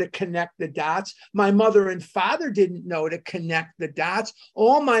didn't know to connect the dots. My mother and father didn't know to connect the dots.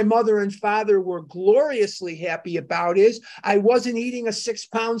 All my mother and father were gloriously happy about is I wasn't eating a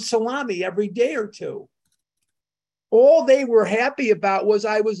 6-pound salami every day or two. All they were happy about was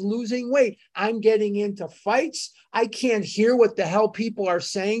I was losing weight. I'm getting into fights. I can't hear what the hell people are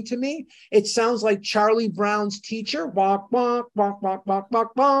saying to me. It sounds like Charlie Brown's teacher, bonk, bonk, bonk, bonk, bonk, bonk,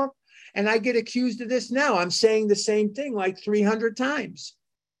 bonk. And I get accused of this now. I'm saying the same thing like 300 times.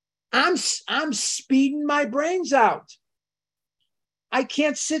 I'm speeding my brains out. I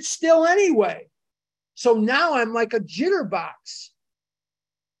can't sit still anyway. So now I'm like a jitterbox.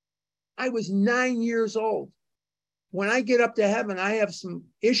 I was 9 years old. When I get up to heaven, I have some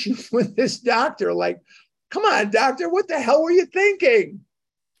issues with this doctor. Like, come on, doctor, what the hell were you thinking?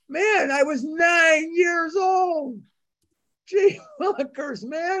 Man, I was 9 years old. Gee, willikers,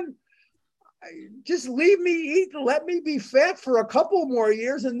 man. Just leave me eat, let me be fat for a couple more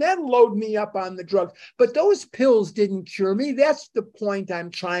years and then load me up on the drugs. But those pills didn't cure me. That's the point I'm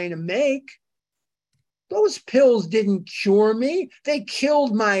trying to make. Those pills didn't cure me. They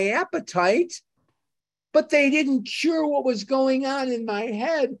killed my appetite. But they didn't cure what was going on in my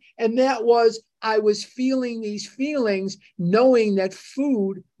head. And that was, I was feeling these feelings, knowing that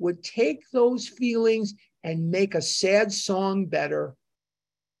food would take those feelings and make a sad song better.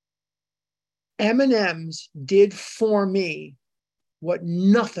 M&Ms did for me what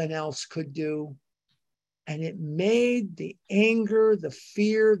nothing else could do. And it made the anger, the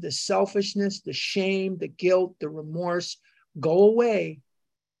fear, the selfishness, the shame, the guilt, the remorse go away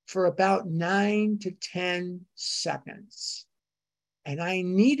for about 9 to 10 seconds. And I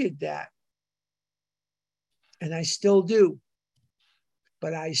needed that. And I still do.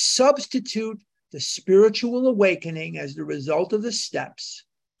 But I substitute the spiritual awakening as the result of the steps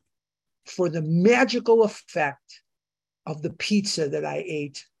for the magical effect of the pizza that I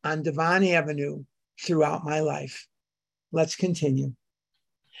ate on Devon Avenue throughout my life. Let's continue.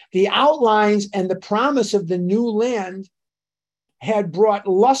 The outlines and the promise of the new land had brought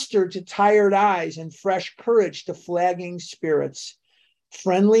luster to tired eyes and fresh courage to flagging spirits.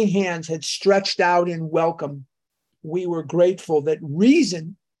 Friendly hands had stretched out in welcome. We were grateful that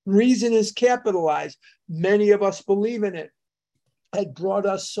reason is capitalized. Many of us believe in it, had brought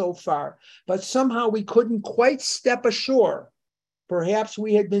us so far, but somehow we couldn't quite step ashore. Perhaps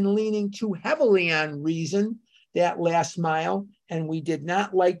we had been leaning too heavily on reason that last mile, and we did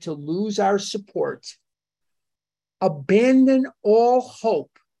not like to lose our support. Abandon all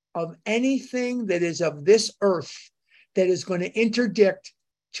hope of anything that is of this earth that is going to interdict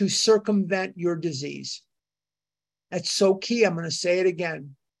to circumvent your disease. That's so key. I'm going to say it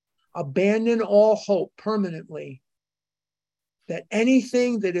again. Abandon all hope permanently that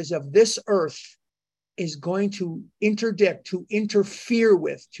anything that is of this earth is going to interdict, to interfere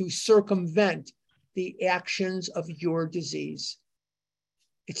with, to circumvent the actions of your disease.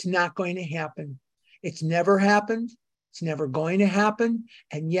 It's not going to happen. It's never happened. It's never going to happen.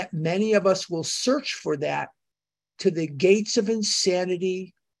 And yet many of us will search for that to the gates of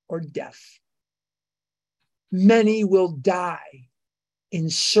insanity or death. Many will die in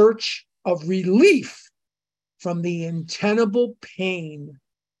search of relief from the untenable pain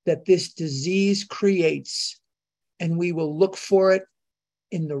that this disease creates. And we will look for it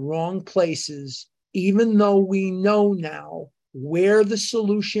in the wrong places, even though we know now where the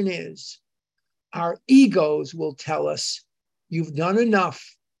solution is. Our egos will tell us, you've done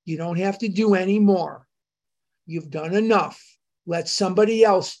enough. You don't have to do any more. You've done enough. Let somebody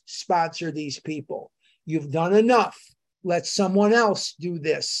else sponsor these people. You've done enough. Let someone else do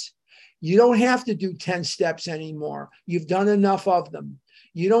this. You don't have to do 10 steps anymore. You've done enough of them.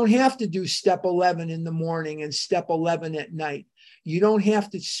 You don't have to do step 11 in the morning and step 11 at night. You don't have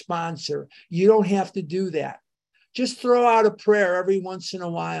to sponsor. You don't have to do that. Just throw out a prayer every once in a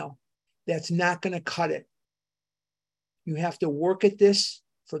while. That's not going to cut it. You have to work at this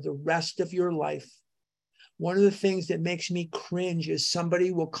for the rest of your life. One of the things that makes me cringe is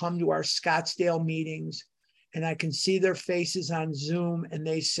somebody will come to our Scottsdale meetings and I can see their faces on Zoom and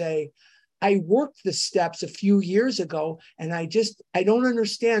they say, I worked the steps a few years ago and I don't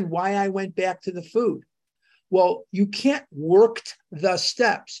understand why I went back to the food. Well, you can't work the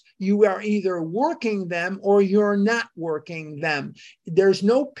steps. You are either working them or you're not working them. There's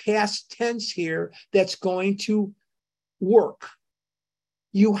no past tense here that's going to work.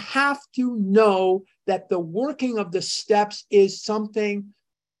 You have to know that the working of the steps is something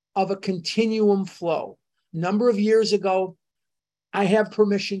of a continuum flow. A number of years ago, I have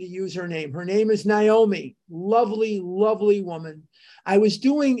permission to use her name. Her name is Naomi. Lovely, lovely woman. I was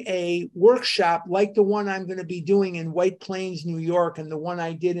doing a workshop like the one I'm going to be doing in White Plains, New York, and the one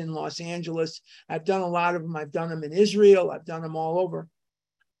I did in Los Angeles. I've done a lot of them. I've done them in Israel. I've done them all over.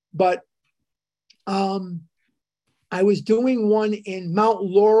 But I was doing one in Mount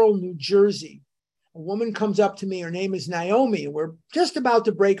Laurel, New Jersey. A woman comes up to me. Her name is Naomi. We're just about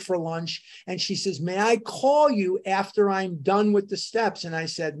to break for lunch. And she says, may I call you after I'm done with the steps? And I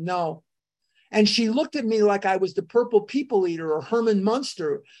said, no. And she looked at me like I was the Purple People Eater or Herman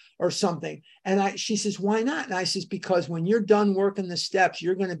Munster or something. And she says, why not? And I says, because when you're done working the steps,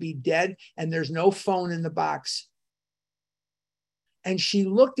 you're going to be dead and there's no phone in the box. And she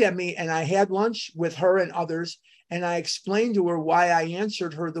looked at me and I had lunch with her and others. And I explained to her why I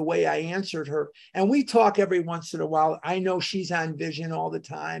answered her the way I answered her. And we talk every once in a while. I know she's on Vision all the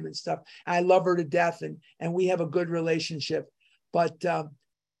time and stuff. I love her to death and we have a good relationship. But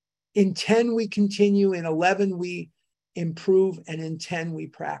in 10, we continue. In 11, we improve. And in 10, we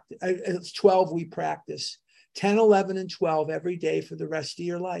practice. It's 12, we practice. 10, 11, and 12 every day for the rest of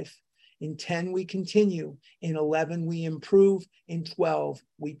your life. In 10, we continue. In 11, we improve. In 12,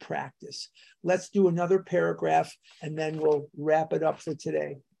 we practice. Let's do another paragraph and then we'll wrap it up for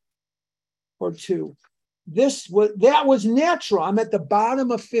today. Or two. That was natural. I'm at the bottom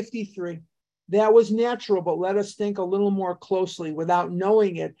of 53. That was natural, but let us think a little more closely without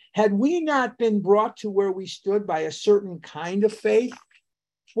knowing it. Had we not been brought to where we stood by a certain kind of faith?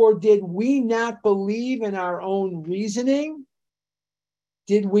 For did we not believe in our own reasoning?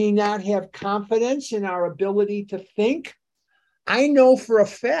 Did we not have confidence in our ability to think? I know for a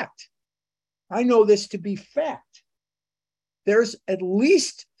fact, I know this to be fact. There's at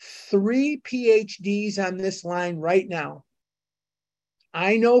least 3 PhDs on this line right now.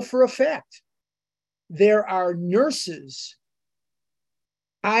 I know for a fact. There are nurses.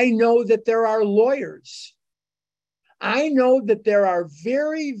 I know that there are lawyers. I know that there are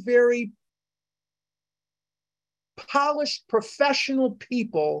very, very polished professional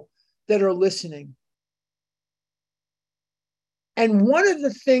people that are listening. And one of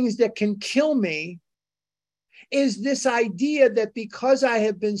the things that can kill me is this idea that because I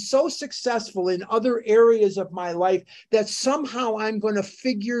have been so successful in other areas of my life, that somehow I'm going to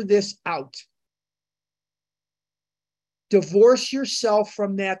figure this out. Divorce yourself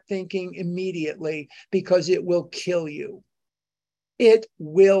from that thinking immediately, because it will kill you. It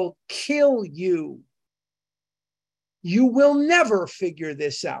will kill you. You will never figure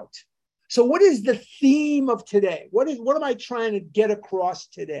this out. So what is the theme of today? What am I trying to get across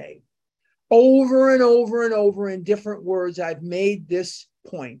today? Over and over and over in different words, I've made this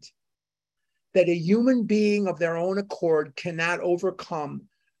point, that a human being of their own accord cannot overcome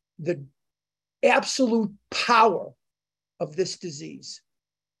the absolute power of this disease.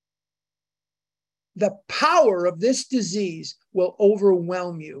 The power of this disease will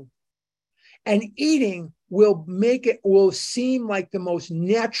overwhelm you. And eating will seem like the most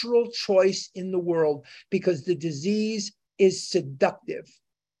natural choice in the world, because the disease is seductive,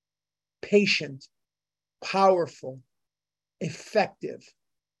 patient, powerful, effective,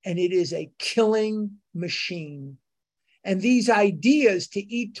 and it is a killing machine. And these ideas to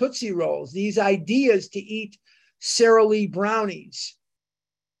eat Tootsie Rolls, these ideas to eat Sara Lee brownies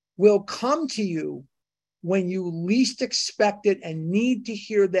will come to you when you least expect it and need to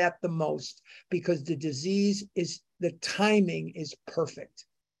hear that the most, because the timing is perfect.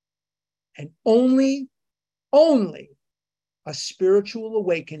 And only a spiritual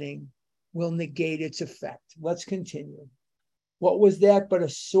awakening will negate its effect. Let's continue. What was that but a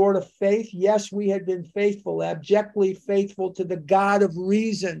sword of faith? Yes, we had been faithful, abjectly faithful to the God of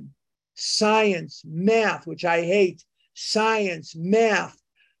reason, science, math, which I hate, science, math,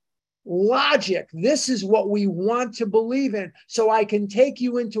 logic. This is what we want to believe in. So I can take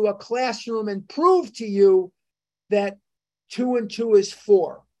you into a classroom and prove to you that 2 and 2 is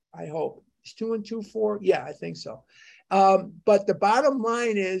 4, I hope. Is 2 and 2 4? Yeah, I think so. But the bottom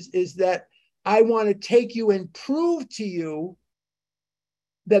line is that I want to take you and prove to you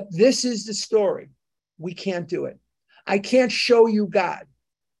that this is the story. We can't do it. I can't show you God,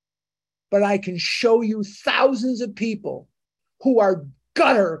 but I can show you thousands of people who are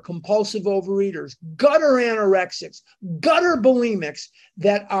gutter compulsive overeaters, gutter anorexics, gutter bulimics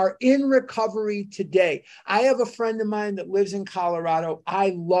that are in recovery today. I have a friend of mine that lives in Colorado.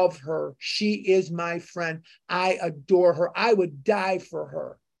 I love her. She is my friend. I adore her. I would die for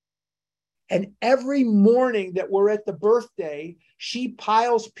her. And every morning that we're at the birthday, she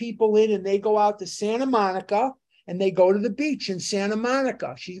piles people in and they go out to Santa Monica and they go to the beach in Santa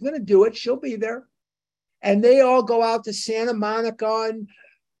Monica. She's going to do it. She'll be there. And they all go out to Santa Monica, and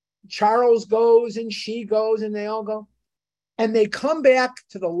Charles goes and she goes and they all go. And they come back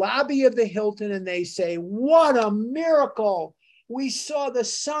to the lobby of the Hilton and they say, what a miracle. We saw the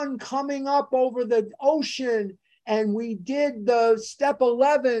sun coming up over the ocean, and we did the step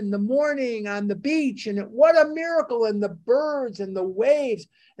 11 the morning on the beach, and what a miracle, and the birds and the waves.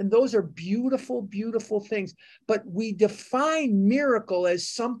 And those are beautiful, beautiful things. But we define miracle as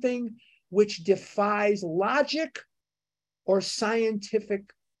something which defies logic or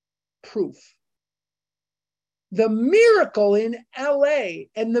scientific proof. The miracle in LA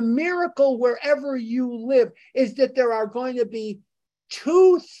and the miracle wherever you live is that there are going to be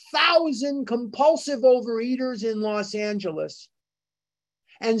 2,000 compulsive overeaters in Los Angeles.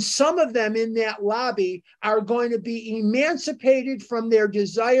 And some of them in that lobby are going to be emancipated from their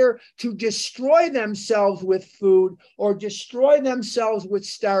desire to destroy themselves with food or destroy themselves with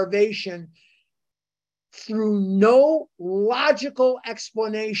starvation through no logical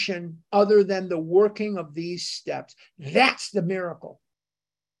explanation other than the working of these steps. That's the miracle.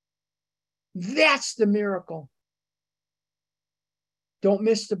 That's the miracle. Don't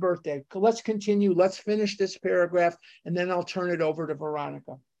miss the birthday. Let's continue. Let's finish this paragraph, and then I'll turn it over to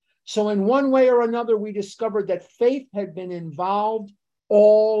Veronica. So in one way or another, we discovered that faith had been involved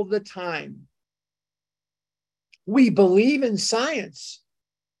all the time. We believe in science.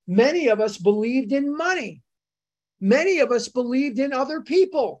 Many of us believed in money. Many of us believed in other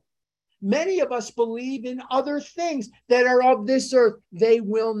people. Many of us believe in other things that are of this earth. They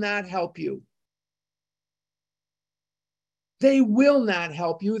will not help you. They will not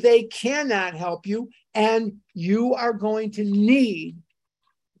help you. They cannot help you. And you are going to need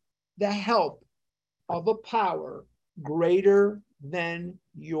the help of a power greater than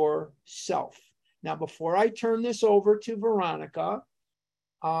yourself. Now, before I turn this over to Veronica,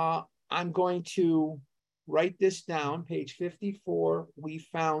 I'm going to write this down. Page 54, we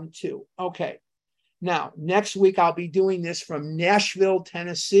found 2. Okay. Now, next week, I'll be doing this from Nashville,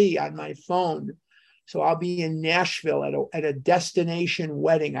 Tennessee on my phone. So I'll be in Nashville at a destination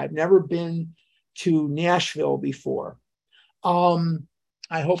wedding. I've never been to Nashville before.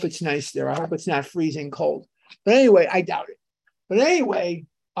 I hope it's nice there. I hope it's not freezing cold. But anyway, I doubt it. But anyway,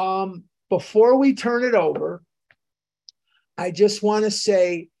 before we turn it over, I just want to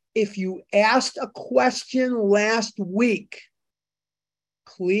say, if you asked a question last week,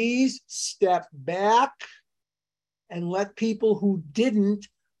 please step back and let people who didn't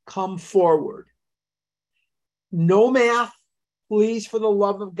come forward. No math, please, for the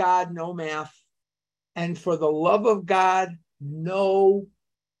love of God, no math. And for the love of God, no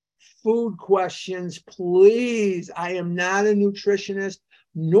food questions, please. I am not a nutritionist,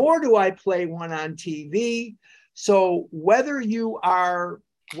 nor do I play one on TV. So whether you are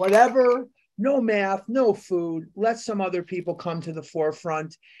whatever, no math, no food, let some other people come to the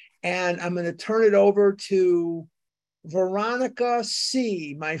forefront. And I'm going to turn it over to Veronica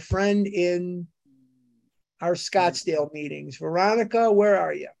C., my friend in our Scottsdale meetings. Veronica, where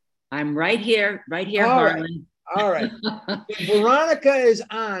are you? I'm right here, All Harlan. All right. When Veronica is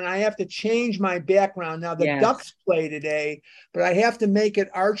on, I have to change my background. Now, the Ducks play today, but I have to make it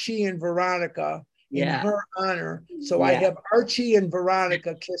Archie and Veronica in her honor. So I have Archie and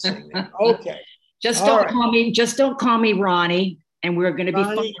Veronica kissing. Okay. Just don't call me Ronnie, and we're going to be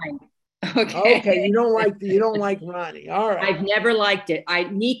fine. Okay. You don't like Ronnie. All right. I've never liked it.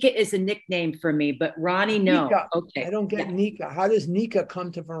 Nika is a nickname for me, but Ronnie, no. Nika. Okay. I don't get Nika. How does Nika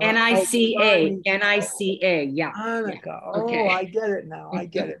come to Veronica? Nica. Yeah. Monica. Oh, I get it now. I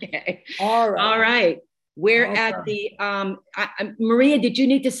get it. Okay. All right. All right. We're at the Maria, did you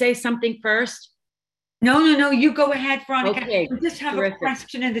need to say something first? No. You go ahead, Veronica. Okay. We just have a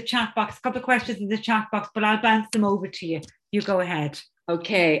question in the chat box, a couple of questions in the chat box, but I'll bounce them over to you. You go ahead.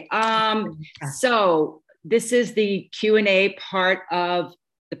 Okay. So this is the Q&A part of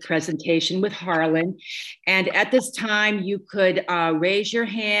the presentation with Harlan. And at this time, you could raise your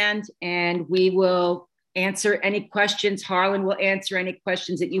hand and we will answer any questions. Harlan will answer any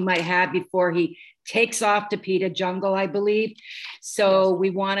questions that you might have before he takes off to PETA Jungle, I believe. So we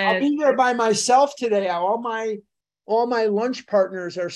want to— I'll be there by myself today. All my lunch partners are